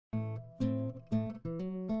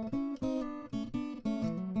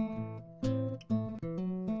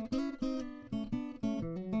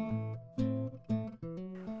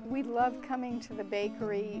love coming to the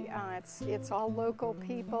bakery. It's all local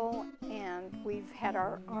people, and we've had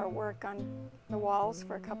our work on the walls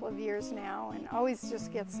for a couple of years now, and always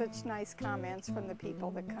just get such nice comments from the people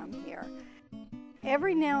that come here.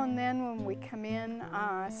 Every now and then when we come in,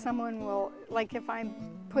 someone will, like if I'm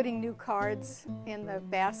putting new cards in the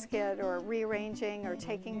basket or rearranging or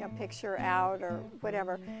taking a picture out or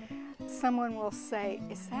whatever, someone will say,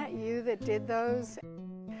 "Is that you that did those?"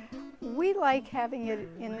 We like having it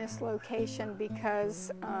in this location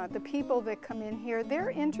because the people that come in here, they're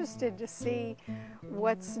interested to see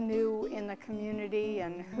what's new in the community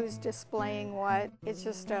and who's displaying what. It's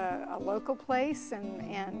just a local place,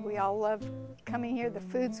 and we all love coming here. The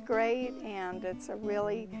food's great, and it's a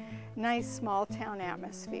really nice small town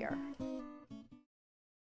atmosphere.